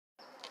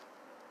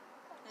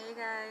Hey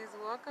guys,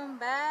 welcome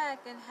back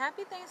and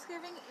happy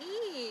Thanksgiving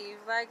Eve.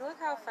 Like, look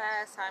how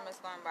fast time is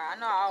going by. I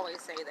know I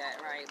always say that,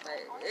 right?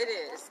 But it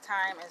is.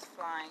 Time is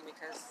flying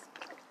because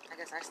I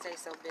guess I stay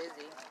so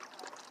busy.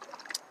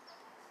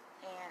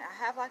 And I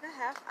have like a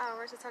half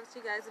hour to talk to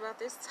you guys about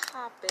this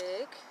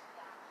topic.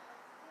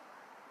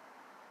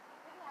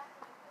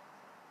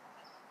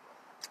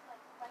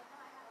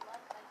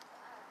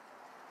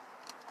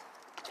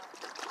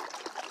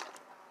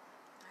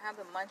 I have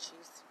the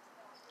munchies.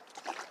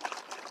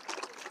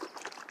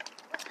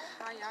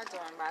 How y'all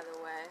doing, by the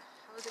way?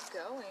 How's it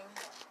going?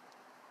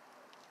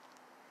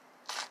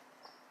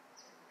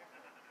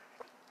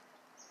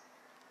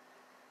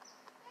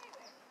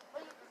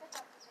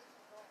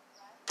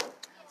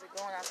 How's it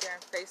going out there in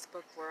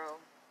Facebook world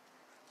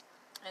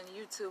and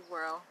YouTube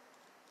world?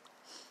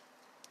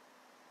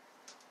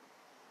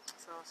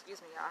 So,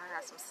 excuse me, y'all, I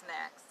had some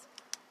snacks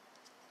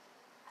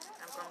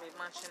I'm going to be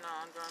munching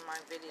on during my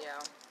video.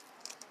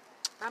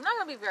 But I'm not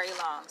going to be very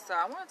long, so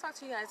I want to talk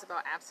to you guys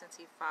about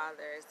absentee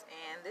fathers.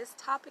 And this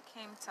topic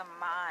came to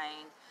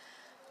mind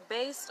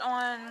based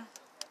on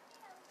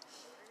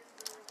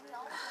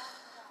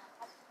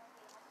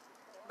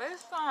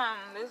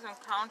this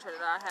encounter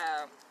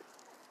that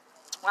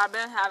I've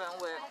been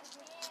having with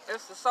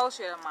this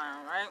associate of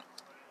mine, right?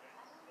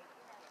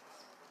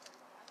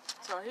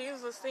 So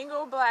he's a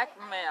single black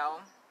male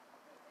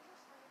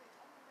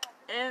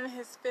in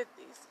his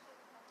 50s.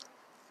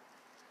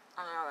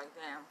 I know, like,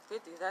 damn,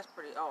 50s, that's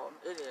pretty old.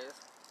 It is.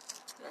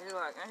 Yeah, he's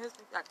like, in his,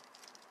 like,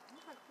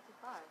 he's like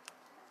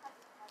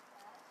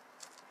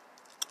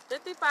 55.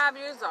 55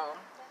 years old.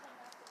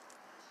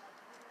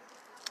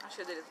 I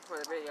should have did this before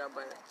the video,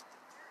 but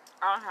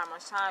I don't have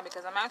much time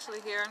because I'm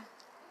actually here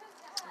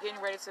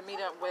getting ready to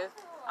meet up with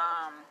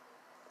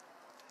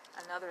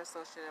another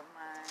associate of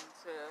mine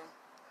to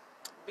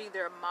be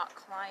their mock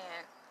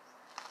client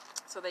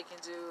so they can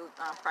do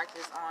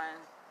practice on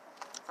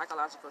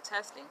psychological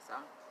testing. So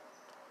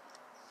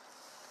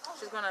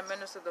she's going to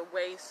administer the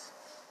WACE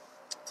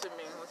to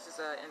me, which is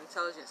an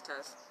intelligence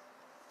test,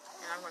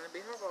 and I'm going to be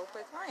her role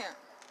play client.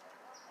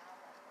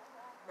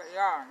 But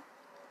y'all,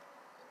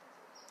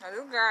 now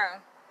this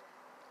guy,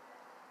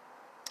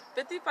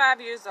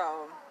 55 years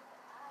old,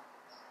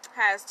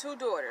 has 2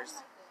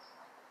 daughters,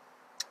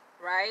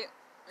 right?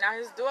 Now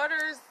his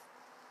daughters,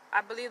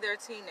 I believe they're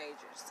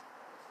teenagers.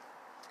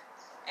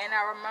 And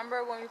I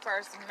remember when we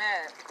first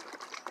met,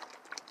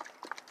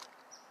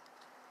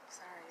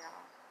 sorry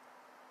y'all.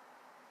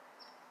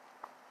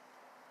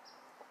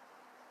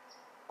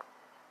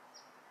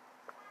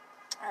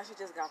 I actually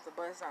just got off the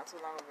bus not too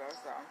long ago,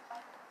 so.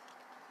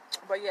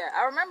 But yeah,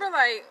 I remember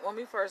like when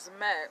we first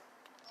met,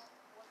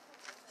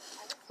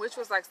 which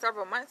was like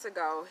several months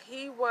ago,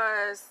 he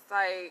was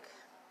like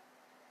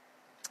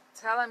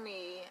telling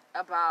me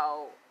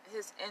about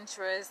his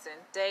interests in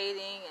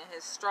dating and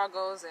his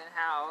struggles and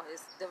how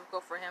it's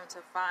difficult for him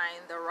to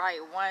find the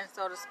right one,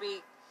 so to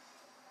speak.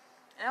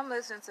 And I'm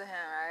listening to him,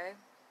 right?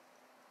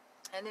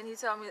 And then he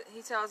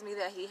tells me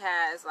that he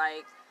has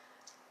like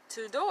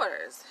 2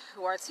 daughters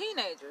who are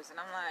teenagers, and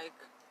I'm like,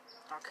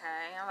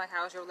 okay. I'm like,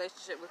 how's your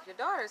relationship with your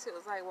daughters? He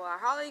was like, well, I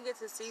hardly get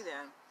to see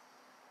them.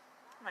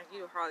 I'm like,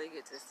 you hardly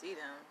get to see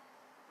them.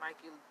 Like,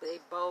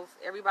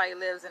 everybody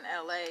lives in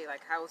LA.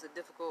 Like, how is it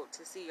difficult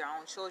to see your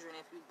own children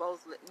if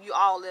you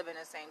all live in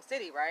the same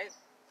city, right?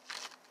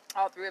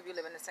 All 3 of you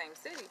live in the same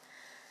city.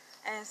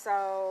 And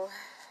so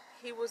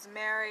he was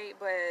married,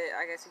 but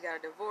I guess he got a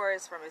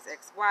divorce from his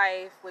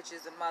ex-wife, which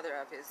is the mother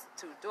of his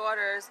 2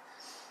 daughters.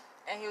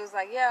 And he was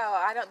like,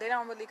 yeah, they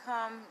don't really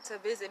come to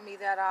visit me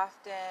that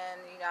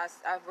often. You know,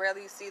 I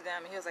rarely see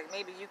them. And he was like,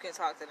 maybe you can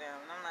talk to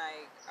them. And I'm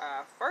like,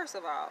 first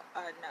of all,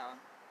 no.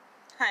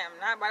 I am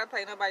not about to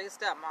play nobody's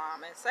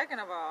stepmom. And second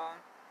of all,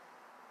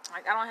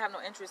 like, I don't have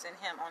no interest in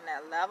him on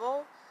that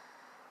level.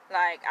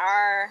 Like,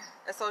 our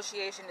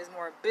association is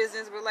more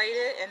business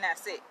related, and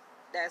that's it.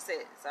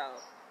 So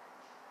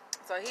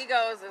he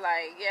goes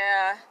like,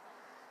 yeah.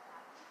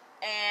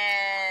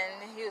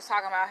 And he was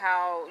talking about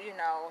how, you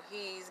know,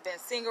 he's been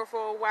single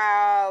for a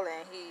while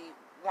and he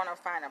want to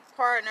find a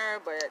partner,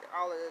 but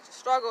all of the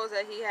struggles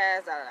that he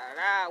has,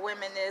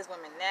 women this,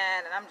 women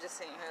that. And I'm just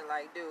sitting here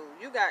like, dude,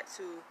 you got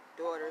 2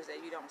 daughters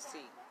that you don't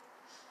see.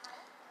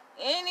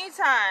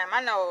 Anytime,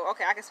 I know,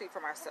 okay, I can speak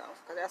for myself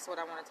because that's what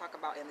I want to talk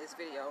about in this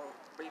video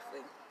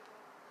briefly.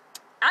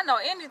 I know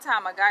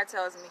anytime a guy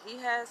tells me he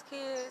has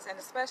kids, and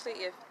especially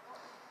if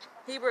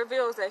he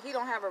reveals that he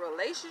don't have a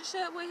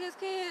relationship with his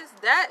kids,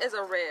 that is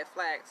a red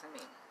flag to me.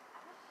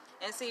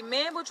 And see,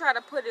 men will try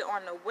to put it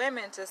on the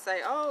women to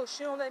say, oh,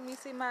 she don't let me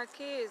see my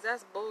kids.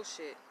 That's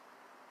bullshit.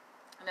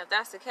 And if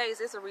that's the case,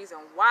 it's a reason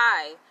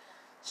why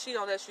she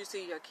don't let you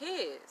see your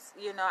kids.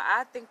 You know,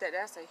 I think that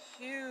that's a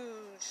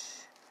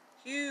huge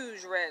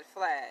red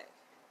flag,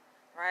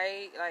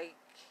 right? Like,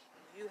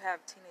 you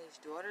have teenage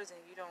daughters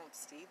and you don't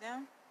see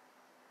them.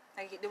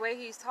 Like, the way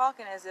he's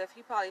talking as if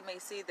he probably may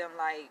see them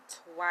like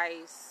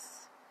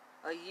twice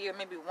a year,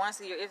 maybe once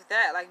a year, if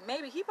that. Like,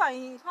 maybe he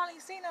probably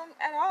seen them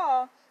at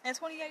all in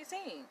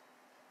 2018.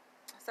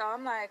 So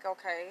I'm like,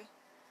 okay.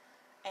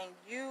 and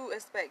you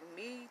expect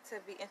me to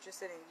be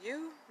interested in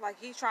you. Like,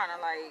 he's trying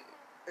to like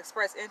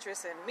express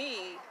interest in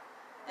me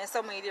in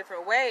so many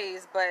different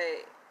ways, but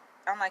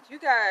I'm like, you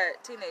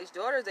got teenage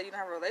daughters that you don't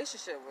have a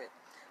relationship with.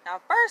 Now,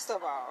 first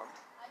of all,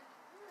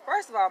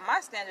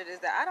 my standard is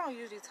that I don't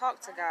usually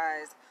talk to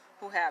guys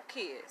who have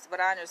kids, but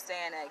I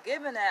understand that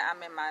given that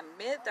I'm in my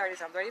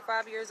mid-30s, I'm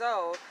 35 years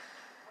old,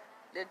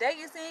 the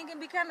dating scene can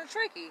be kind of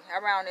tricky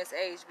around this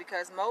age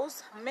because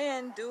most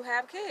men do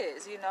have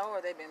kids, you know,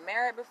 or they've been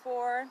married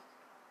before.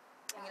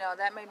 You know,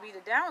 that may be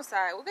the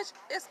downside, which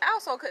it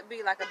also could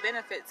be like a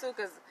benefit too,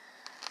 because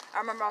I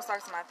remember I was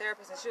talking to my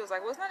therapist and she was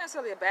like, well, it's not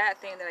necessarily a bad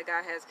thing that a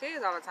guy has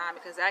kids all the time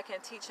because that can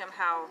teach him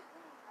how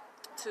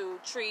to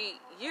treat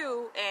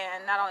you,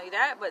 and not only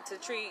that, but to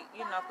treat,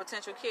 you know,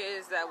 potential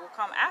kids that will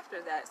come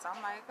after that. So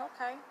I'm like,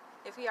 okay,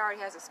 if he already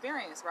has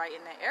experience right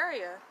in that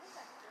area.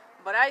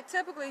 But I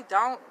typically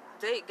don't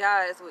date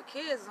guys with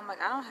kids. I'm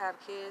like, I don't have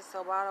kids,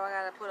 so why do I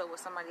gotta put up with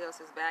somebody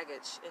else's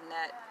baggage in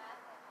that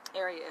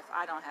area if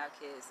I don't have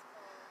kids?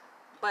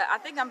 But I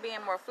think I'm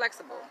being more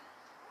flexible.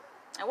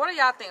 And what do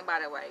y'all think, by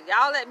the way?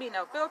 Y'all let me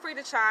know. Feel free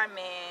to chime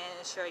in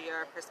and share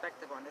your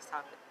perspective on this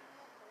topic.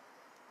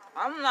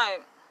 I'm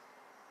like,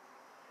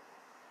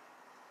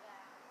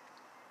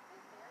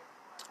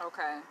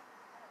 okay.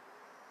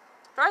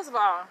 First of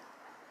all,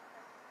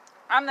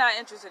 I'm not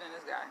interested in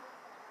this guy.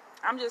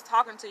 I'm just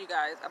talking to you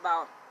guys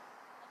about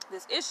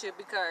this issue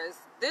because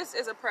this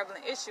is a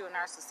prevalent issue in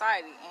our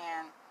society,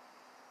 and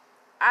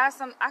I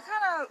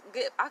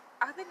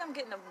think I'm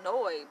getting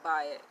annoyed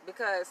by it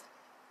because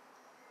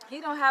he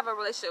don't have a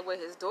relationship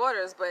with his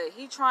daughters, but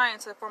he trying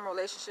to form a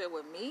relationship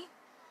with me.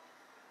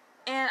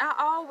 And I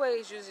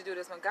always usually do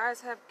this when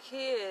guys have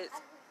kids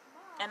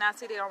and I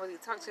see they don't really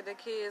talk to their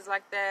kids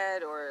like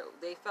that, or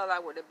they fell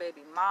out with their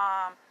baby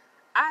mom.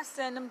 I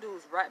send them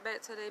dudes right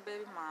back to their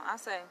baby mom. I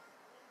say,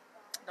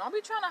 don't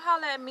be trying to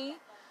holler at me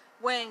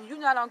when you're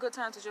not on good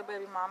terms with your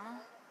baby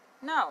mama.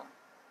 No.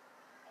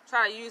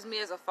 Try to use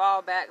me as a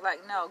fallback.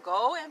 Like, no,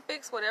 go and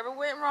fix whatever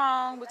went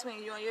wrong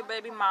between you and your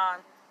baby mom.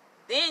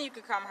 Then you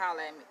can come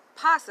holler at me.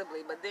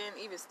 Possibly, but then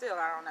even still,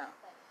 I don't know.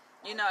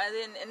 You know, and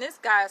then in this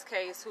guy's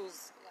case,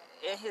 who's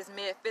in his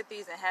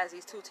mid-50s and has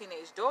these 2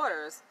 teenage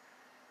daughters,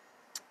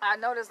 I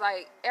noticed,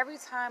 like, every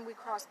time we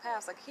cross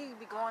paths, like, he'd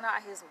be going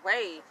out his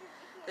way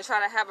to try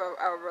to have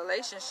a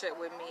relationship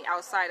with me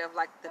outside of,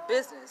 like, the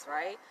business,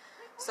 right?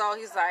 So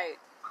he's like,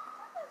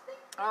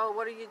 oh,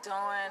 what are you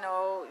doing?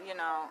 Oh, you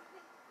know,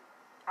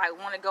 I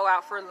want to go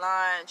out for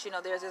lunch. You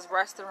know, there's this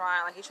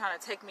restaurant. Like, he's trying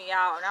to take me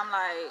out. And I'm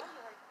like,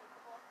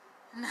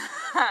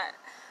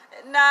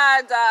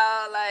 nah,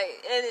 dog.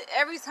 Like,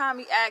 every time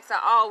he asks, I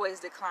always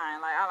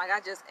decline. Like, I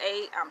just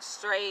ate. I'm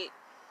straight.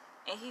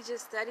 And he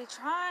just steady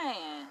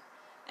trying.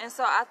 And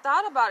so I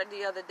thought about it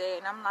the other day,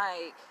 and I'm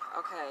like,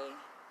 okay,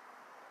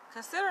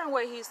 considering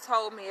what he's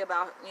told me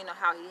about, you know,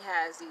 how he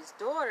has these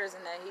daughters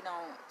and that he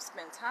don't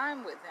spend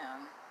time with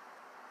them,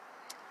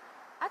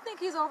 I think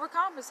he's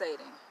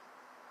overcompensating.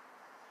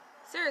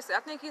 Seriously, I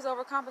think he's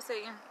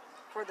overcompensating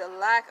for the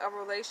lack of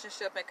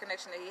relationship and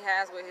connection that he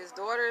has with his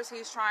daughters.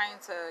 He's trying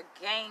to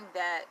gain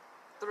that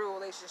through a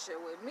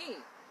relationship with me.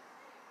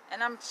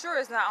 And I'm sure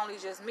it's not only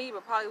just me,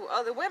 but probably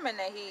other women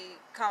that he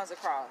comes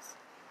across.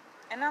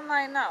 And I'm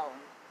like, no,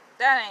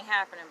 that ain't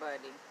happening,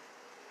 buddy.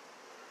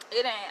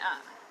 It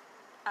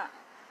ain't,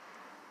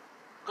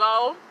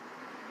 Go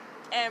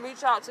and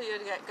reach out to your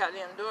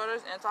goddamn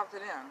daughters and talk to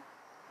them.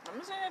 I'm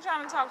just sitting here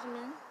trying to talk to me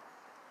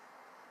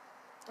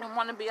and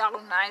want to be all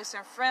nice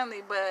and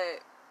friendly,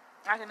 but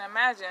I can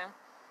imagine,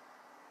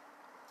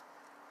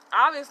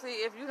 obviously,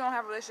 if you don't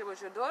have a relationship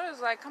with your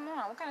daughters, like, come on,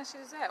 what kind of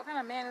shit is that? What kind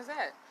of man is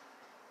that?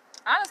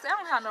 Honestly, I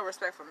don't have no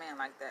respect for men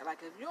like that. Like,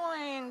 if you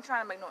ain't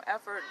trying to make no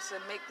effort to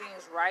make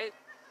things right,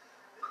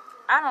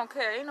 I don't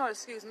care. Ain't no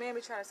excuse. Men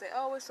be trying to say,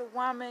 oh, it's a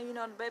woman, you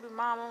know, the baby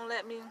mom won't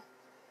let me.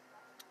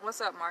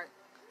 What's up, Mark?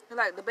 You're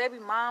like, the baby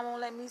mom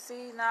won't let me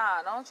see?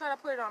 Nah, don't try to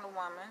put it on the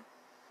woman.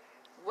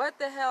 What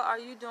the hell are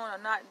you doing or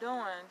not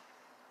doing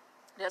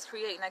that's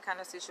creating that kind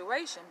of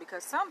situation?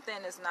 Because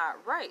something is not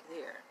right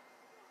here.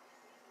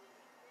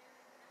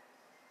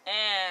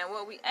 And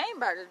what we ain't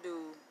about to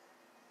do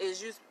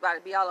is you about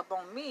to be all up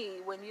on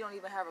me when you don't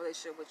even have a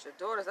relationship with your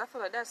daughters. I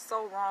feel like that's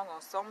so wrong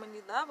on so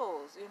many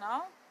levels, you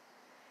know?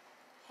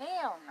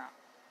 Hell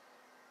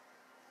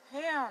no.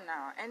 Hell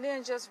no. And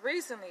then just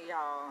recently,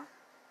 y'all,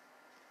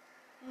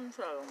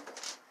 so,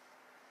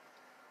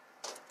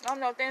 I don't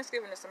know,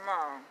 Thanksgiving is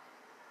tomorrow.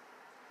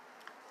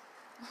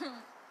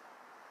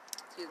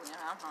 Excuse me,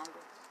 I'm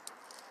hungry.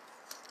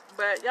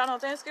 But y'all know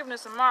Thanksgiving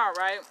is tomorrow,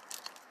 right?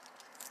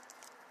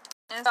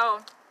 And so,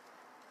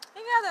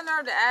 he got the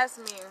nerve to ask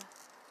me,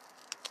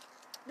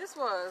 this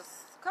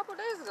was a couple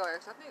days ago,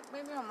 actually, I think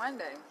maybe on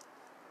Monday,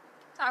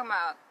 talking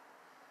about,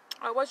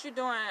 oh, what you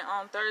doing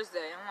on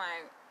Thursday? I'm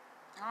like,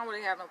 I don't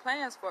really have no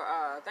plans for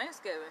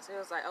Thanksgiving. So he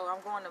was like, oh,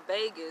 I'm going to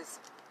Vegas,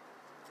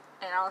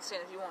 and I was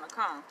seeing if you want to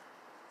come.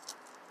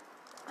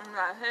 I'm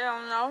like,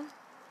 hell no.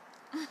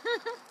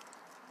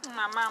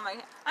 My mom,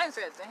 like, I didn't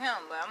say it to him,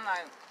 but I'm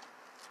like,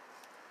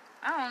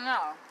 I don't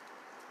know.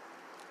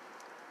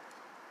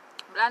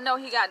 But I know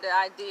he got the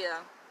idea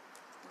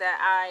that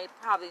I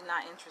probably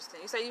not interested.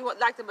 You say you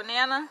like the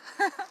banana?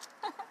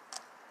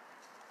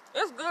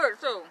 It's good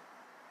too.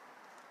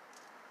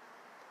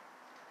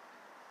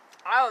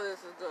 All of this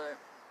is good.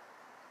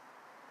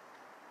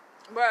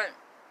 But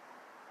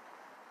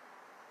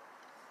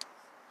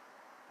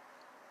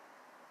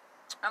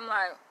I'm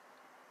like,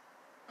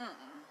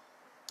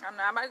 I'm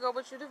not about to go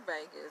with you to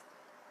Vegas.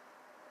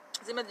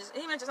 He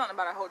mentioned something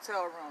about a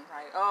hotel room.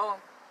 Like, oh,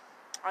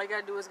 all you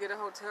gotta do is get a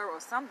hotel room or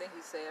something,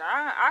 he said.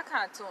 I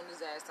kind of tuned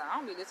his ass out. I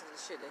don't be listening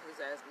to shit that his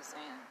ass be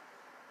saying.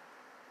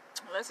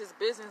 Unless it's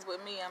business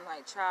with me, I'm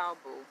like, child,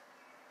 boo.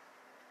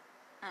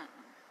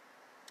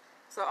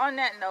 So on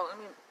that note, let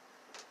me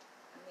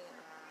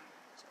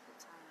check the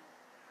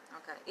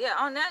time. Okay, yeah,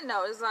 on that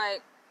note, it's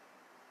like,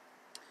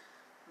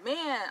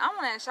 man, I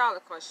want to ask y'all a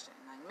question.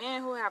 Like,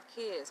 men who have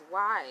kids,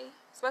 why?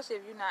 Especially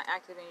if you're not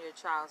active in your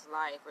child's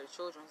life or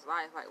children's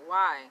life, like,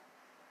 why?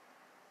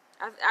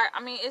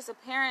 I mean, it's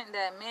apparent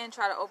that men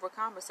try to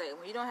overcompensate.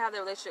 When you don't have the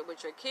relationship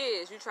with your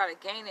kids, you try to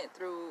gain it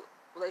through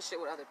relationship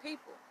with other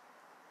people.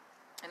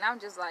 And I'm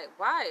just like,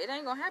 why? It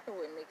ain't gonna happen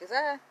with me, because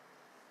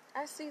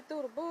I see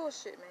through the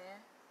bullshit,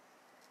 man.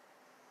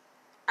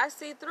 I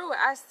see through it.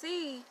 I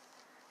see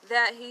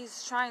that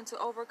he's trying to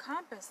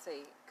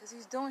overcompensate, because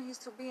he's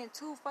being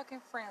too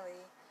fucking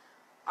friendly.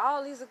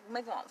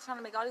 Trying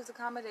to make all these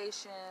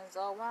accommodations.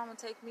 Oh, why want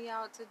to take me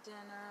out to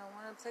dinner?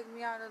 Want to take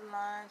me out to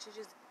lunch? You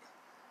just,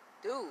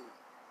 dude,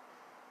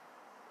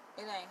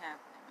 it ain't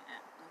happening,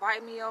 man.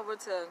 Invite me over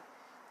to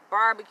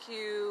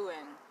barbecue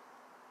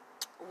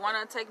and want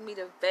to take me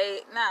to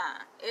Vegas.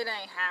 Nah, it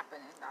ain't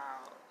happening,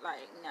 dog.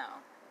 Like, no.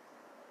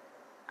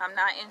 I'm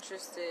not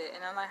interested.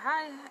 And I'm like,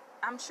 hi.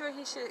 I'm sure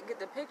he should get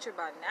the picture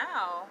by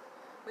now.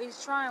 But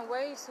he's trying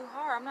way too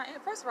hard. I'm not.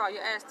 First of all,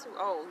 your ass too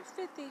old.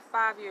 You're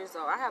 55 years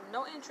old. I have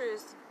no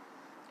interest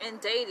in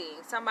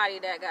dating somebody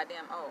that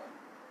goddamn old.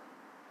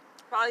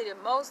 Probably the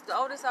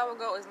oldest I would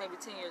go is maybe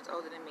 10 years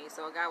older than me.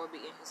 So a guy would be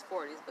in his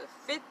 40s. But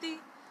 50?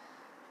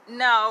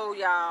 No,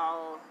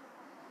 y'all.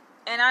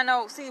 And I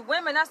know, see,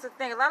 women, that's the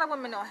thing. A lot of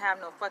women don't have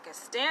no fucking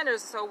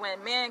standards. So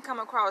when men come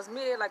across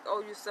me, they're like,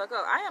 oh, you stuck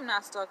up. I am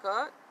not stuck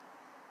up.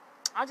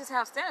 I just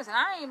have standards. And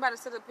I ain't about to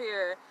sit up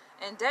here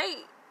and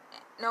date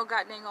no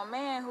goddamn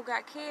man who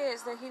got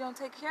kids that he don't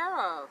take care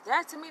of.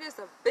 That, to me, is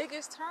the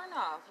biggest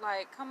turnoff.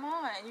 Like, come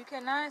on. You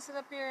cannot sit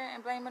up here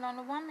and blame it on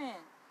the woman.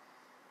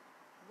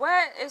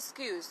 What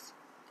excuse?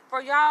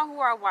 For y'all who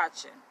are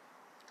watching,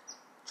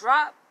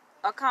 drop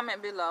a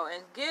comment below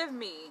and give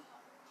me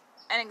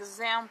an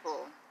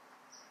example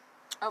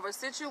of a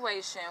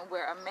situation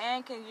where a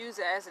man can use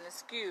it as an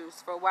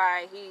excuse for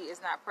why he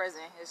is not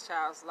present in his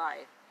child's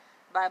life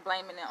by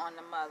blaming it on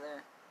the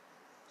mother.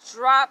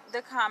 Drop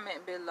the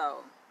comment below.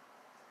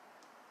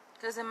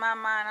 Because in my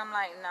mind, I'm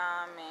like,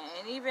 nah, man.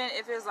 And even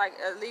if it's like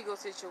a legal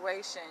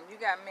situation, you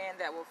got men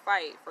that will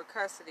fight for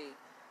custody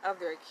of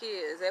their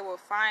kids. They will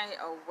find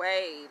a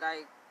way.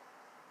 Like,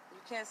 you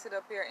can't sit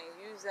up here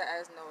and use that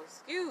as no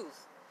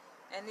excuse.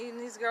 And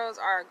these girls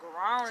are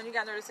grown, and you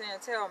got to sit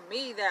and tell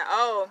me that,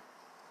 oh,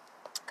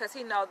 because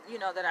you know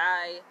that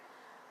I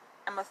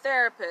am a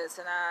therapist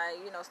and I,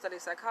 study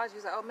psychology.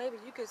 He's like, oh, maybe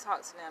you could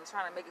talk to them,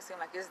 trying to make it seem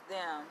like it's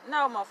them.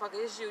 No, motherfucker,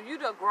 it's you. You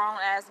the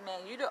grown-ass man.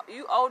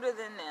 You older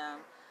than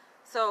them.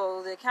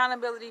 So the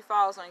accountability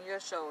falls on your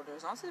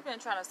shoulders. Don't sit there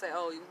and trying to say,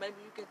 oh,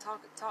 maybe you can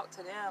talk to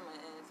them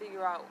and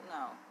figure out.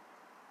 No.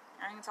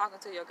 I ain't talking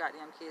to your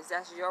goddamn kids.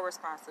 That's your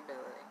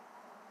responsibility.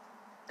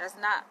 That's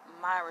not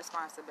my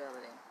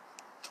responsibility.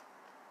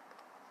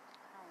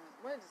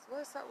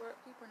 What's up with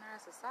people in our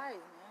society,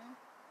 man?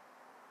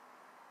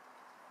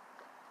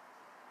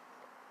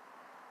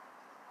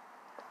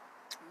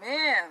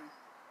 Man,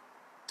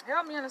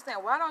 help me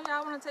understand. Why don't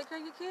y'all want to take care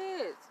of your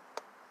kids?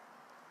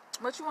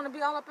 But you want to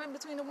be all up in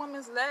between the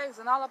woman's legs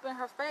and all up in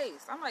her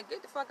face. I'm like,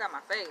 get the fuck out of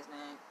my face,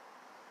 man.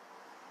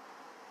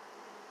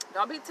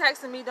 Don't be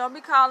texting me. Don't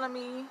be calling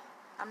me.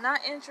 I'm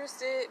not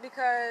interested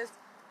because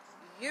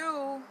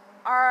you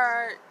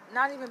are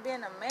not even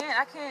being a man.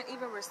 I can't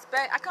even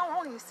respect. I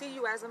can't even see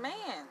you as a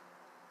man.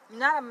 You're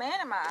not a man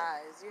in my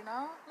eyes,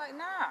 Like,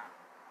 nah.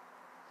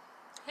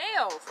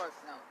 Hell, fuck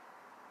no.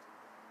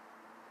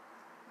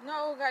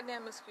 No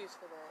goddamn excuse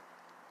for that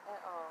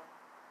at all.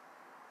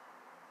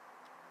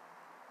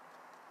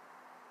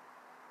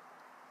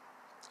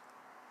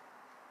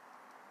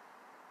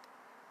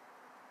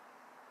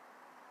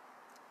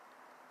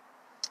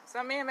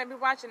 Some men may be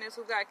watching this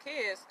who got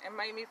kids and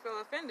made me feel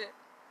offended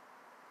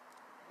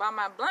by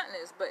my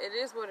bluntness, but it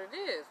is what it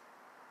is.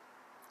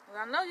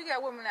 I know you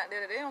got women out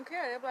there that they don't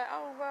care. They're like,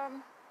 oh,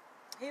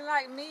 he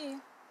liked me.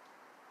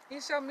 He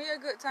showed me a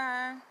good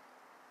time.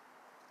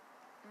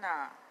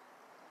 Nah.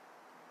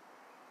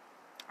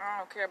 I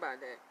don't care about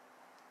that.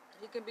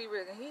 He can be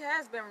real. He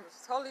has been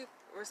totally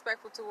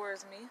respectful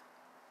towards me.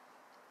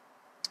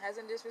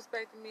 Hasn't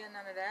disrespected me or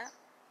none of that.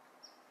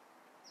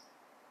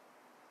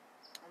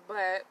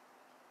 But,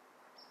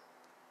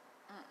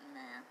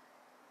 man.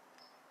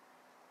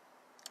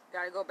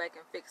 Gotta go back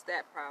and fix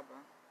that problem.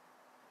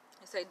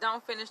 You say,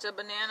 don't finish the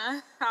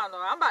banana. I don't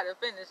know. I'm about to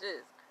finish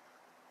this.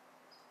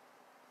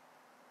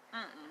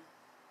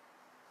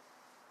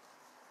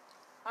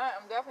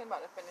 I'm definitely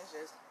about to finish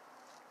this.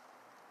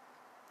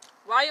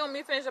 Why you want me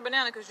to finish a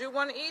banana? Because you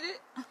want to eat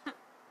it?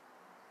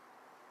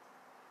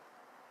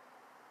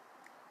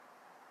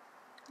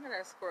 Look at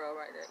that squirrel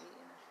right there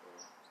eating that food.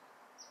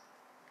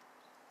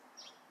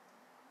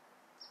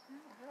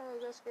 What the hell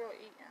is that squirrel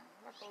eating?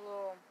 Like a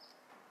little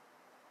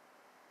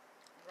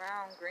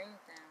round green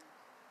thing.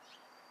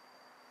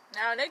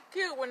 Now, they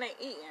cute when they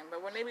eating,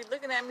 but when they be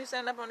looking at me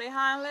standing up on their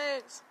hind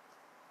legs,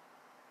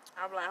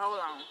 I'll be like, hold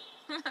on.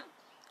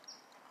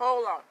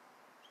 Hold on.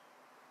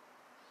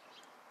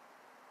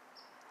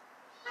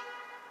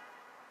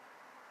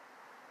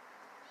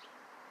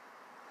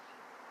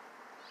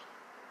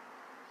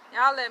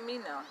 Y'all let me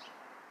know.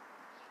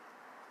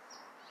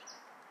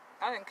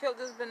 I done killed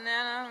this banana.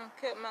 I done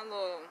killed my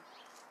little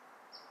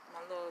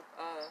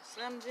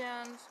Slim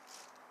Jims.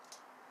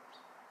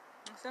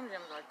 Slim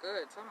Jims are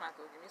good, so I'm gonna have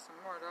to give me some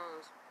more of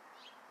those.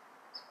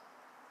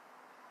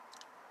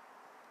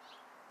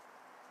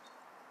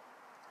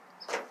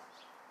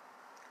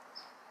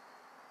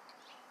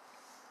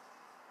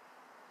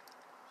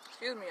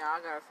 Excuse me, y'all. I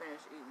gotta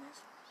finish eating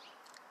this.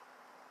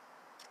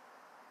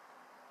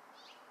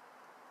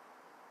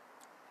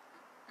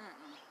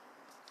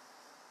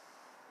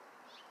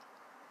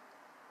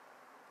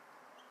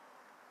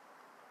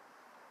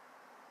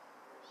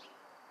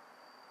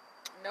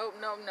 Nope,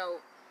 nope,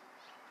 nope.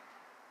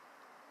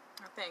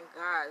 I thank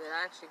God that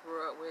I actually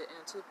grew up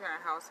in a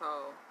two-parent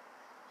household.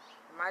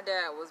 My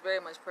dad was very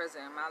much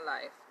present in my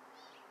life.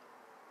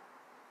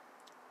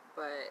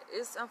 But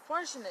it's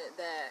unfortunate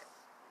that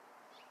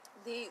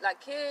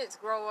kids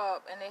grow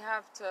up and they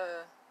have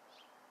to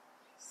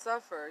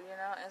suffer, you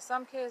know. And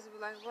some kids will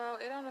be like, well,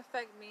 it don't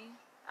affect me.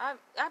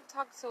 I've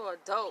talked to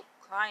adult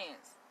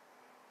clients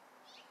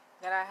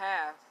that I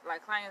have,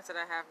 like clients that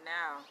I have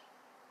now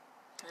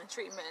in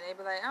treatment, and they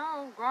be like,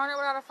 oh, growing up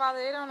without a father,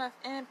 it don't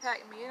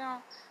impact me. It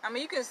don't. I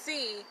mean, you can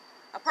see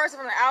a person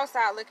from the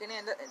outside looking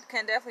in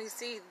can definitely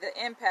see the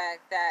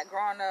impact that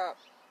growing up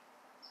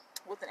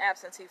with an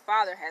absentee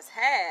father has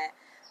had,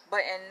 but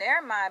in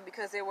their mind,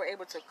 because they were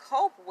able to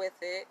cope with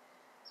it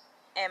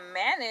and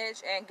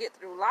manage and get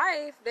through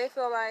life, they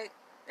feel like,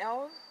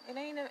 no, it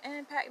ain't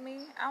impact me.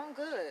 I'm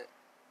good.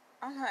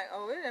 I'm like,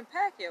 oh, it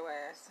impact your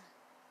ass.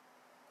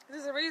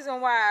 This is the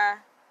reason why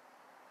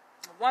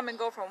a woman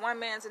go from one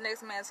man to the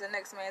next man to the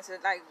next man to,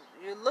 like,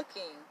 you're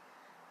looking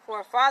for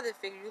a father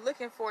figure. You're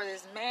looking for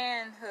this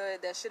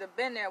manhood that should have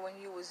been there when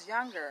you was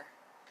younger.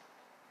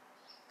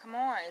 Come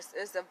on,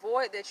 it's the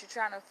void that you're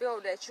trying to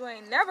fill that you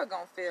ain't never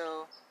gonna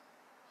fill.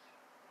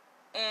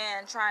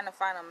 And trying to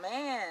find a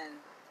man,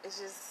 it's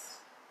just,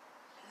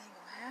 it ain't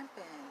gonna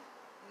happen.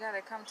 You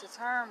gotta come to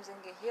terms and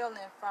get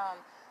healing from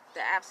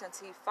the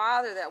absentee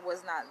father that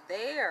was not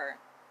there.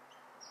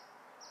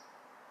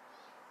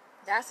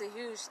 That's a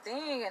huge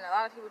thing, and a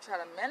lot of people try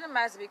to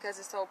minimize it because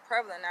it's so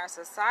prevalent in our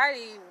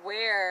society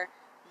where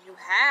you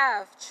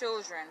have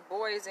children,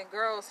 boys and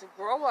girls, who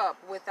grow up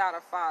without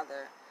a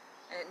father.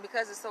 And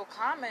because it's so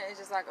common, it's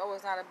just like, oh,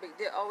 it's not a big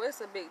deal. Oh,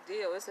 it's a big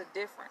deal. It's a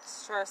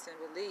difference. Trust and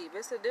believe.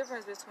 It's a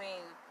difference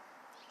between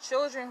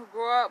children who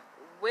grow up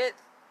with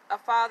a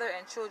father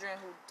and children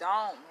who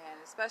don't, man.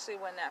 Especially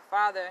when that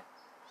father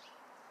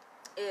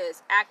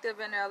is active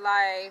in their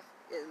life,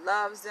 it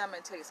loves them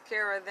and takes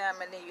care of them,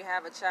 and then you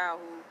have a child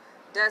who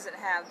doesn't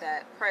have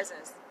that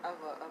presence of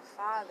a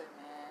father,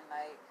 man.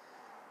 Like,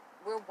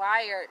 we're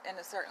wired in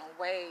a certain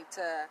way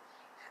to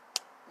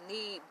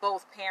need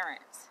both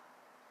parents.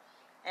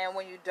 And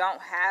when you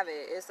don't have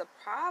it, it's a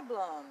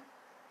problem.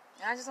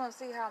 And I just don't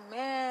see how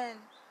men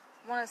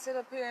want to sit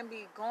up here and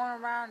be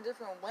going around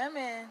different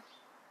women,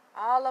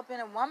 all up in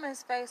a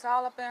woman's face,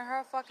 all up in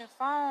her fucking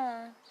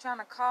phone, trying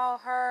to call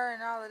her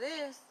and all of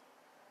this.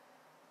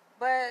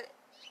 But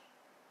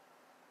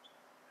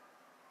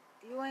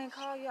you ain't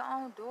call your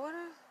own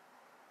daughter?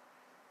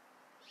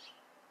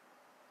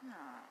 No.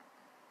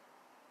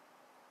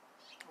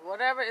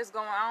 Whatever is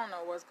going on, I don't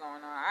know what's going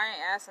on. I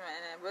ain't asking,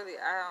 and really,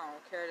 I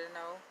don't care to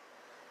know.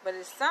 But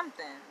it's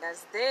something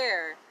that's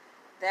there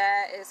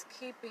that is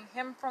keeping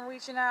him from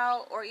reaching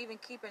out, or even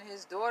keeping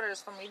his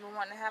daughters from even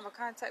wanting to have a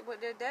contact with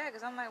their dad.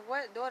 Because I'm like,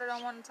 what daughter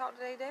don't want to talk to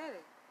their daddy?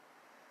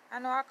 I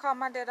know I call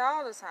my dad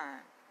all the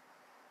time.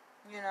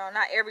 You know,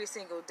 not every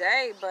single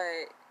day,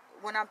 but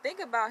when I'm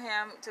thinking about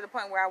him to the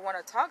point where I want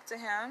to talk to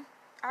him,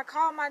 I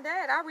call my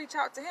dad. I reach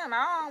out to him.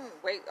 I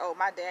don't wait, oh,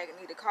 my dad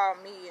need to call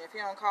me, and if he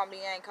don't call me,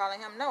 I ain't calling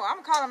him. No,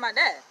 I'm calling my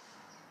dad.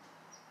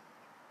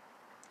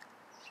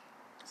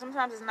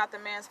 Sometimes it's not the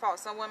man's fault.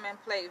 Some women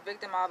play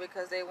victim all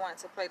because they want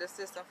to play the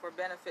system for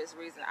benefits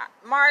reason.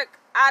 Mark,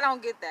 I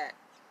don't get that.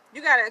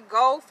 You got to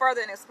go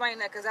further and explain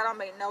that, because that don't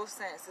make no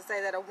sense. To say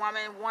that a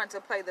woman wants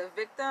to play the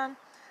victim,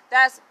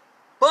 that's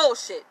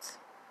bullshit.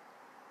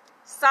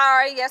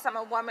 Sorry, yes, I'm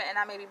a woman and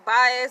I may be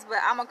biased, but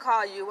I'm going to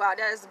call you out.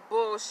 That is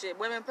bullshit.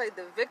 Women play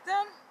the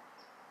victim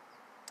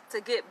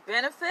to get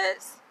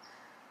benefits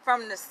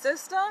from the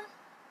system.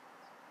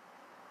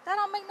 That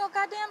don't make no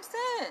goddamn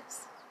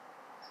sense.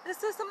 The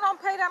system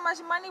don't pay that much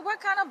money. What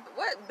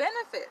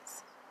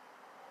benefits?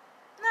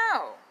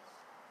 No.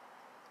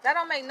 That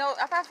don't make no.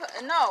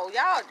 No,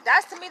 y'all.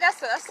 That's to me. That's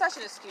such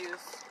an excuse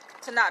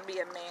to not be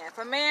a man. If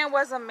a man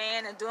was a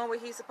man and doing what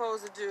he's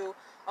supposed to do,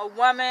 a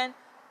woman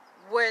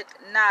would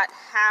not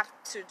have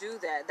to do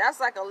that. That's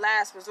like a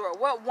last resort.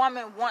 What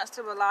woman wants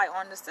to rely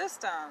on the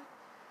system?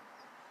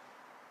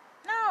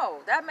 No,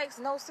 that makes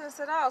no sense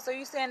at all. So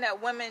you're saying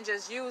that women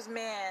just use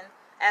men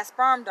as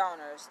sperm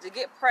donors to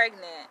get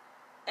pregnant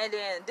and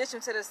then ditch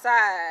them to the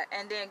side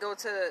and then go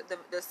to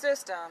the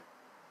system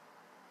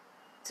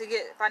to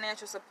get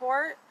financial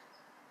support?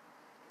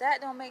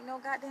 That don't make no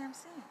goddamn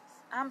sense.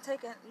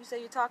 You say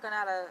you're talking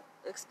out of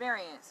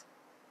experience.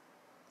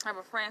 I have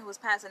a friend who's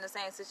passing the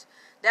same situation.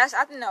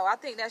 I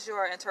think that's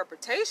your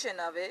interpretation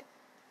of it,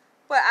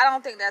 but I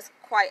don't think that's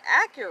quite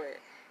accurate.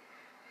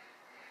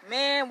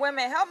 Men,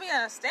 women, help me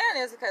understand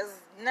this,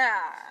 because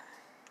nah,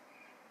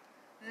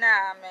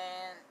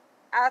 man.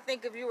 I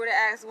think if you were to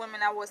ask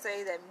women, I would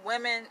say that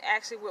women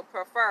actually would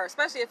prefer,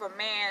 especially if a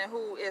man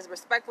who is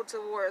respectful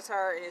towards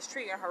her and is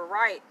treating her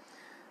right,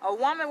 a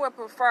woman would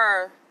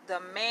prefer the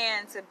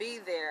man to be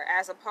there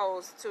as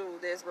opposed to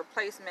this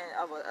replacement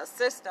of a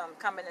system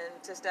coming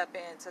in to step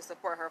in to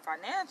support her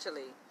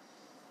financially.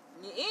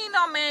 Ain't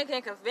no man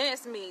can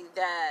convince me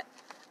that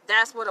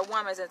that's what a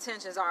woman's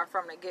intentions are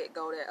from the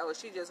get-go, that, oh,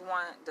 she just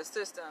want the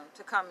system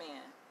to come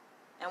in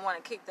and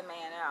want to kick the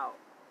man out.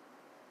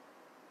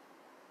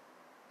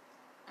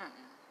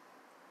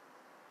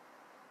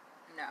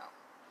 No.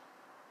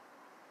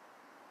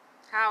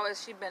 How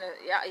has she been?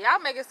 Y'all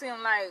make it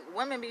seem like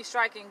women be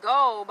striking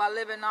gold by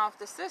living off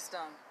the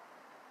system.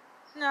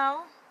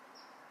 No.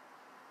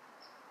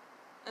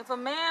 If a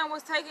man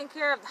was taking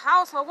care of the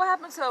household, what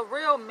happened to a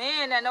real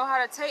men that know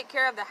how to take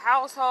care of the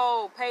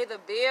household, pay the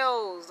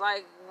bills?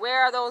 Like,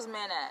 where are those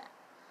men at?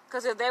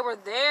 Because if they were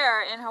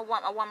there in a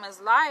woman's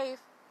life,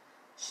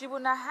 she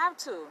would not have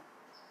to.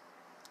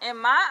 In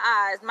my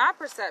eyes, my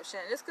perception,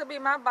 this could be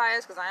my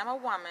bias because I am a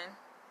woman,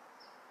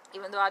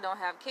 even though I don't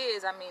have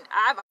kids. I mean,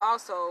 I've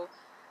also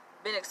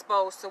been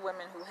exposed to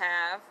women who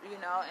have, and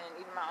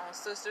even my own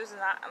sisters,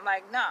 and I'm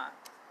like, nah.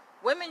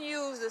 Women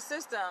use the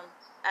system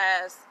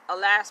as a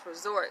last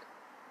resort,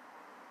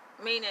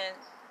 meaning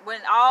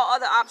when all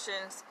other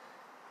options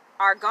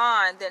are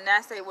gone, then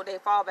that's what they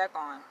fall back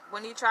on.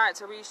 When he tried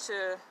to reach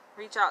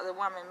out, the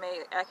woman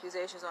made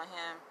accusations on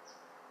him.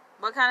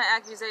 What kind of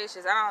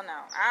accusations? I don't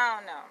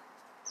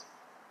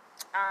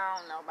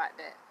know about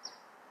that.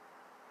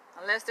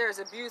 Unless there's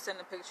abuse in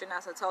the picture, and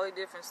that's a totally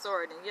different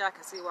story, then yeah, I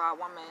can see why a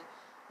woman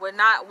would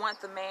not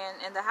want the man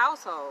in the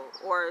household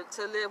or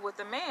to live with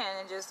the man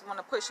and just want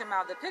to push him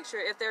out of the picture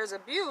if there's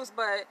abuse.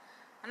 But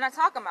I'm not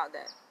talking about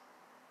that.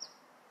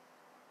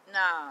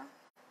 Nah.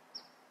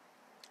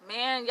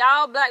 Man,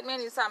 y'all black men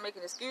need to stop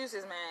making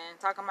excuses, man.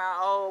 Talking about,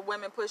 oh,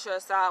 women push her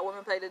aside,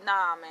 women play the...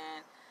 Nah,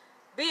 man.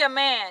 Be a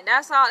man.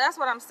 That's all. That's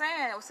what I'm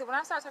saying. See, when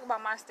I start talking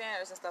about my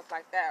standards and stuff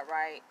like that,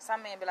 right?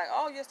 Some men be like,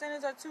 oh, your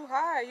standards are too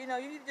high. You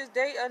need to just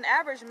date an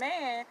average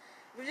man.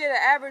 If you date an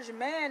average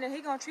man, then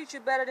he gonna treat you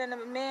better than the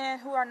men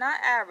who are not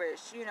average,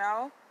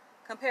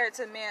 compared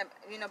to men,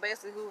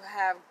 basically who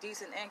have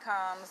decent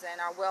incomes and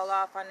are well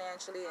off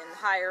financially and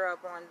higher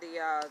up on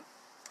the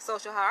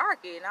social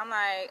hierarchy. And I'm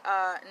like,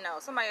 no.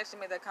 Somebody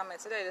actually made that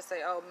comment today to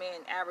say, oh,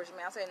 men, average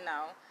men. I say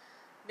no,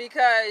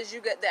 because you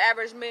get the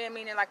average man,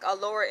 meaning like a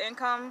lower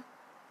income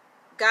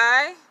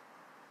guy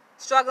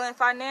struggling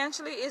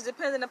financially, is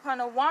dependent upon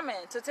a woman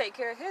to take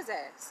care of his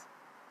ass,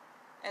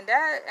 and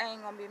that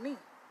ain't gonna be me.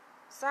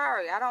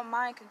 Sorry, I don't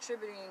mind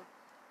contributing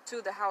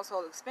to the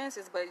household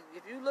expenses, but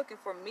if you're looking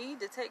for me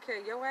to take care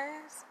of your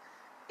ass,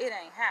 it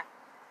ain't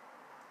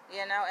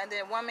happening. And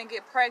then women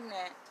get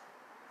pregnant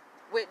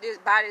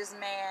by this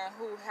man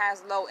who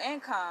has low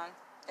income,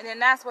 and then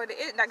that's what it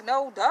is. Like,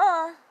 no,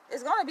 duh,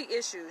 it's gonna be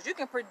issues. You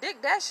can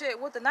predict that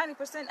shit with the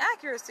 90%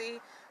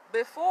 accuracy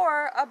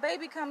before a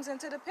baby comes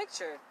into the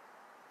picture.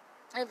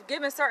 If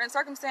given certain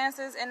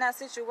circumstances in that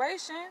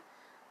situation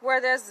where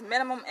there's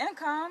minimum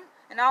income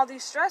and all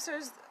these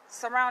stressors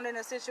surrounding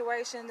the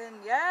situation, then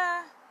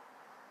yeah,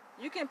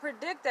 you can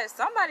predict that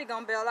somebody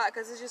gonna bail out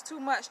because it's just too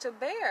much to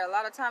bear. A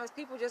lot of times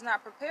people just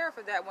not prepared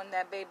for that when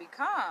that baby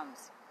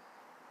comes,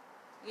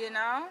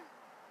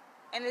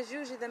 and it's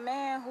usually the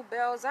man who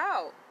bails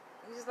out.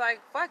 He's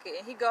like, fuck it,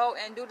 and he go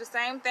and do the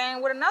same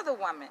thing with another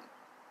woman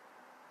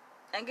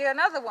and get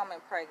another woman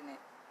pregnant.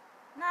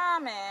 Nah,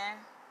 man,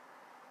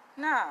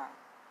 nah.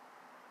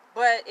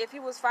 But if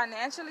he was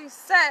financially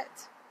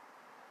set,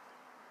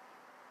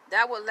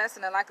 that would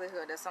lessen the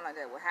likelihood that something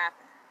like that would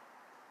happen.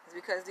 It's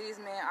because these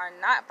men are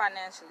not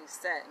financially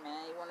set,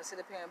 man. You want to sit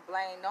up here and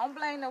blame. Don't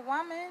blame the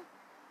woman.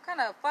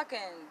 Kind of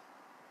fucking...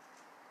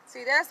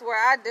 See, that's where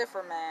I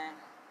differ, man.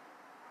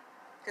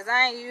 Because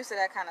I ain't used to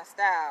that kind of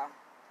style.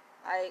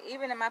 Like,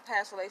 even in my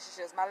past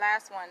relationships, my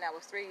last one that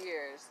was 3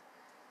 years,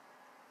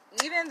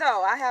 even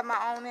though I have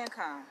my own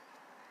income,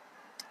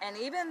 and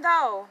even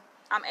though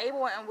I'm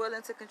able and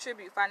willing to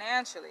contribute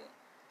financially,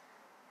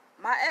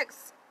 my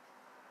ex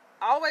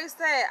always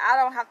said I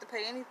don't have to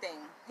pay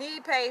anything. He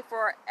paid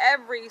for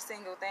every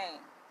single thing.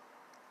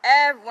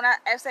 When I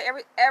say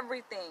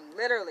everything,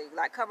 literally,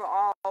 like cover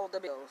all the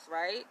bills,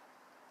 right?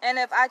 And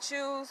if I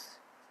choose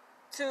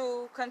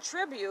to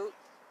contribute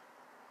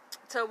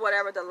to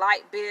whatever the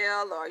light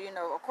bill, or, you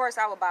know, of course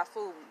I would buy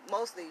food.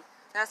 Mostly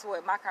that's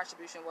what my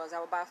contribution was. I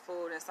would buy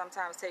food and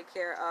sometimes take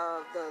care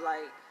of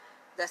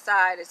the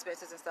side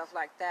expenses and stuff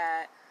like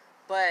that.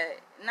 But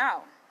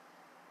no,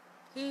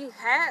 he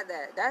had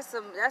that. That's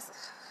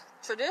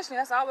traditionally,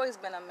 that's always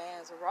been a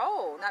man's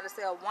role. Not to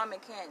say a woman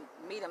can't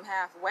meet him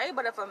halfway,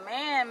 but if a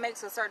man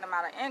makes a certain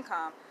amount of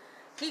income,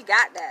 he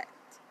got that.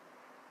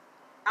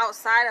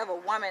 Outside of a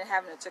woman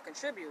having to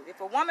contribute.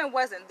 If a woman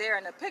wasn't there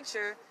in the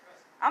picture,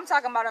 I'm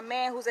talking about a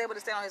man who's able to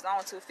stand on his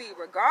own 2 feet,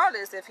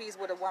 regardless if he's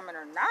with a woman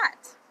or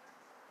not.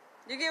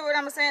 You get what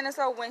I'm saying? And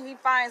so when he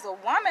finds a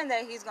woman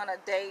that he's going to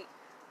date,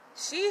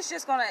 she's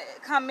just going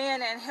to come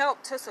in and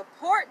help to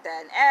support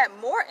that and add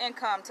more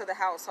income to the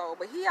household.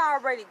 But he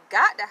already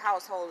got the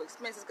household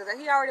expenses because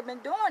he already been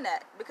doing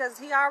that because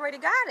he already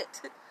got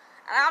it.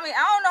 I mean,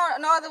 I don't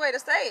know no other way to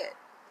say it.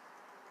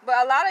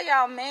 But a lot of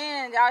y'all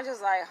men, y'all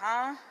just like,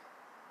 huh?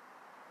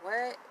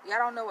 What? Y'all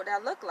don't know what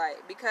that look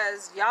like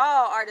because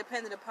y'all are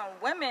dependent upon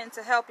women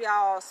to help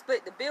y'all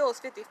split the bills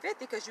 50-50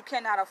 because you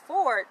cannot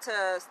afford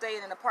to stay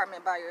in an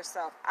apartment by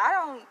yourself.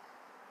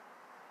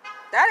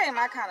 That ain't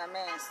my kind of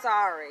man.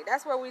 Sorry.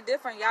 That's where we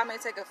different. Y'all may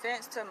take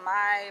offense to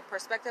my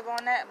perspective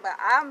on that, but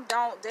I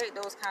don't date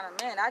those kind of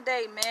men. I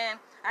date men.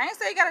 I ain't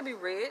say you gotta be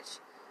rich.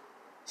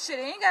 Shit,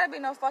 he ain't gotta be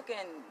no fucking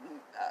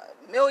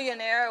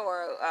millionaire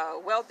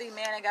or wealthy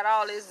man that got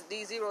all these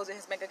zeros in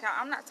his bank account.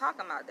 I'm not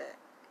talking about that.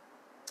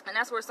 And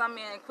that's where some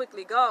men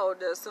quickly go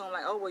to assume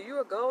like, oh, well,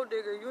 you a gold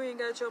digger, you ain't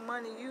got your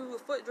money, you a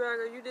foot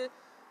dragger, you did.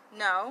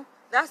 No,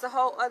 that's the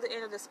whole other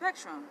end of the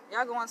spectrum.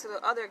 Y'all going to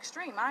the other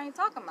extreme. I ain't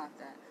talking about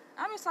that.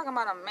 I'm just talking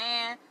about a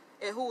man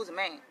who's a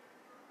man.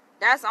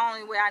 That's the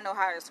only way I know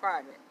how to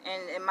describe it.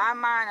 And in my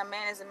mind, a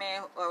man is a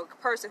man, or a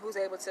person who's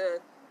able to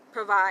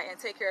provide and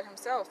take care of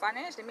himself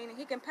financially, meaning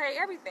he can pay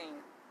everything.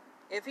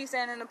 If he's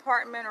in an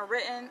apartment or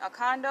renting a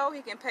condo,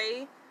 he can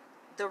pay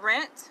the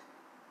rent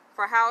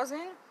for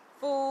housing,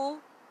 food,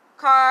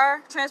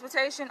 car,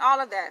 transportation,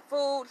 all of that.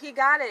 Food, he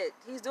got it.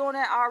 He's doing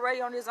that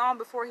already on his own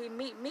before he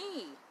meet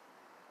me.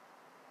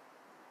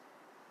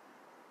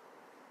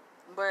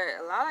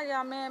 But a lot of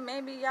y'all, man,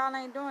 maybe y'all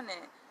ain't doing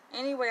that.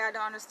 Anyway, I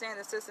don't understand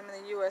the system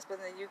in the U.S., but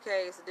in the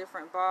UK, it's a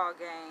different ball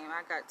game.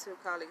 I got 2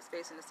 colleagues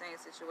facing the same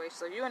situation.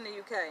 So you in the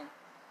UK,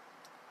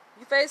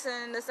 you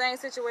facing the same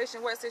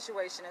situation. What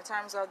situation? In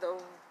terms of the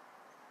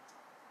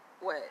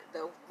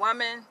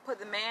woman put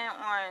the man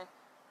on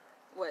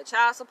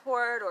child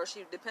support, or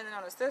she dependent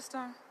on the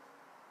system?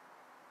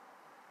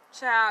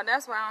 Child,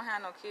 that's why I don't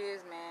have no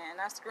kids, man.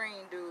 And I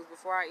screen dudes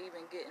before I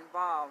even get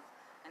involved.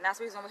 And that's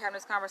the reason we're having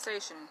this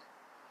conversation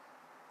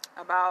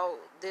about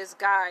this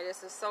guy,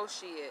 this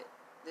associate,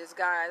 this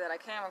guy that I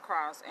came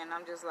across. And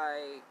I'm just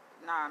like,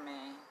 nah,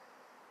 man.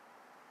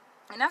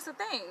 And that's the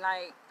thing.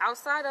 Like,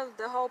 outside of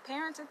the whole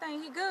parenting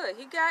thing, he good.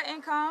 He got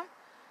income.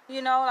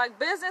 You know, like,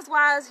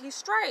 business-wise, he's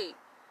straight.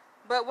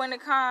 But when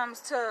it comes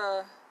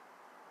to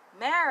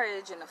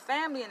marriage and the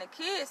family and the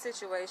kid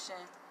situation,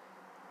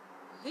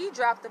 he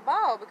dropped the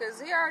ball because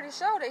he already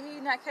showed that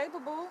he's not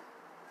capable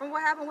from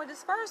what happened with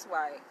his first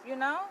wife, you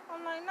know?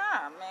 I'm like,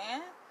 nah,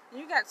 man.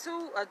 You got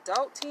 2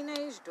 adult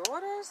teenage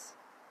daughters?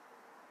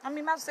 I mean,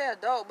 I'm about to say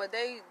adult, but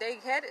they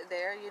headed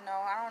there, you know?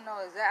 I don't know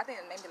exactly. I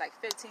think maybe like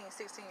 15,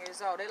 16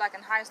 years old. They like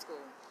in high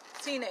school.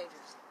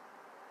 Teenagers.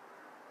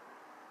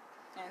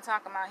 And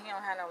talking about he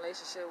don't have no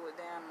relationship with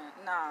them.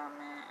 And, nah,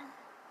 man.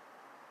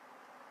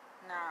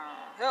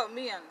 Nah, help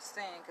me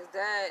understand, cause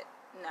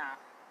nah,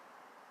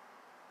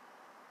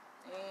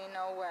 ain't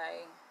no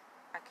way.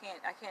 I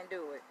can't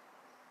do it.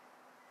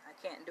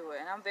 I can't do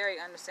it, and I'm a very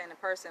understanding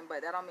person,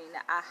 but that don't mean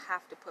that I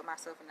have to put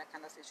myself in that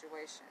kind of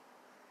situation.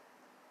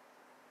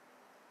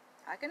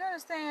 I can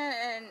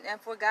understand,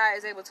 and for a guy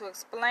is able to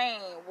explain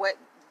what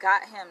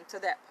got him to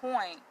that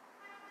point,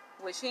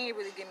 which he ain't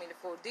really give me the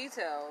full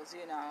details,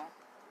 you know,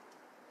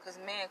 cause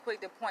man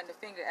quick to point the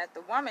finger at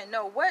the woman.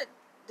 No, what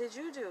did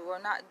you do or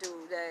not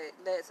do that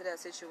led to that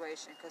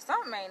situation? Because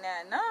something ain't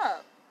adding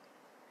up.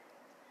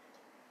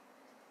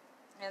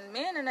 And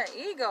men and their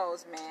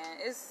egos, man,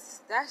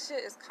 that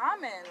shit is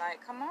common.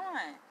 Like, come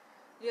on.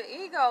 Your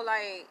ego,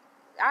 like,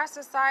 our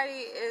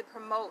society, it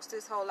promotes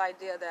this whole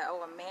idea that,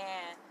 oh, a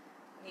man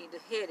need to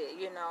hit it,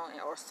 you know,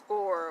 or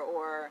score,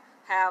 or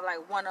have,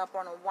 like, one up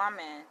on a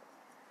woman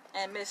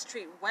and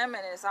mistreat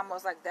women. It's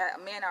almost like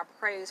that. Men are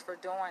praised for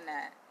doing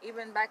that.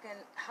 Even back in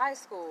high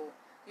school,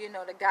 you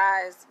know, the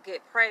guys get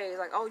praised,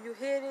 like, oh, you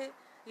hit it,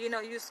 you know,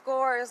 you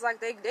score. It's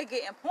like they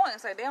getting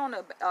points. Like, they on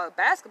a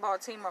basketball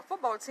team or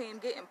football team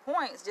getting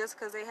points just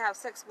because they have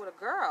sex with a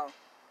girl.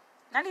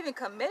 Not even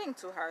committing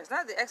to her. It's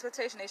not the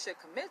expectation they should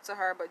commit to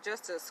her, but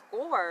just to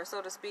score,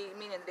 so to speak,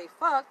 meaning they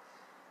fuck.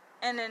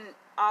 And then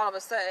all of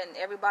a sudden,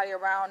 everybody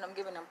around them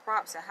giving them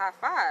props and high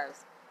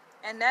fives.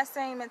 And that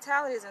same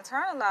mentality is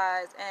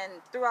internalized,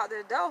 and throughout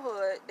their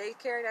adulthood, they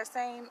carry that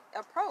same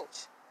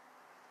approach.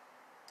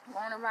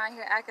 Going around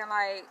here acting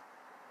like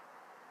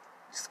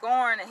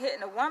scoring and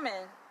hitting a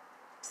woman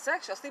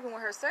sleeping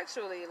with her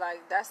sexually,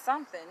 like that's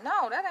something.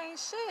 No, that ain't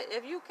shit.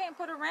 If you can't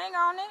put a ring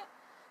on it,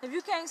 if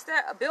you can't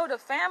build a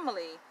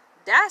family,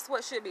 that's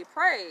what should be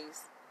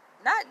praised.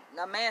 Not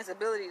a man's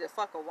ability to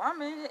fuck a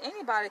woman.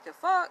 Anybody can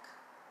fuck.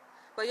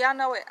 But y'all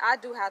know it. I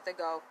do have to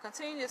go.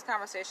 Continue this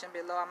conversation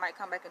below. I might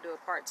come back and do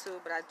a part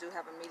 2, but I do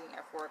have a meeting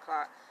at 4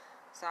 o'clock.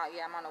 So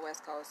yeah, I'm on the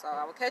West Coast. So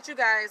I will catch you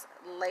guys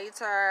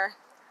later.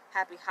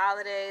 Happy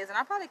holidays. And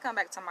I'll probably come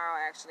back tomorrow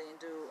actually and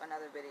do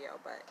another video.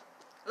 But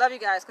love you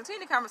guys.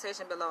 Continue the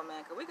conversation below,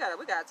 man. Cause we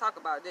gotta talk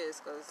about this.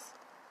 Cause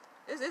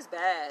this is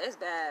bad. It's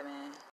bad, man.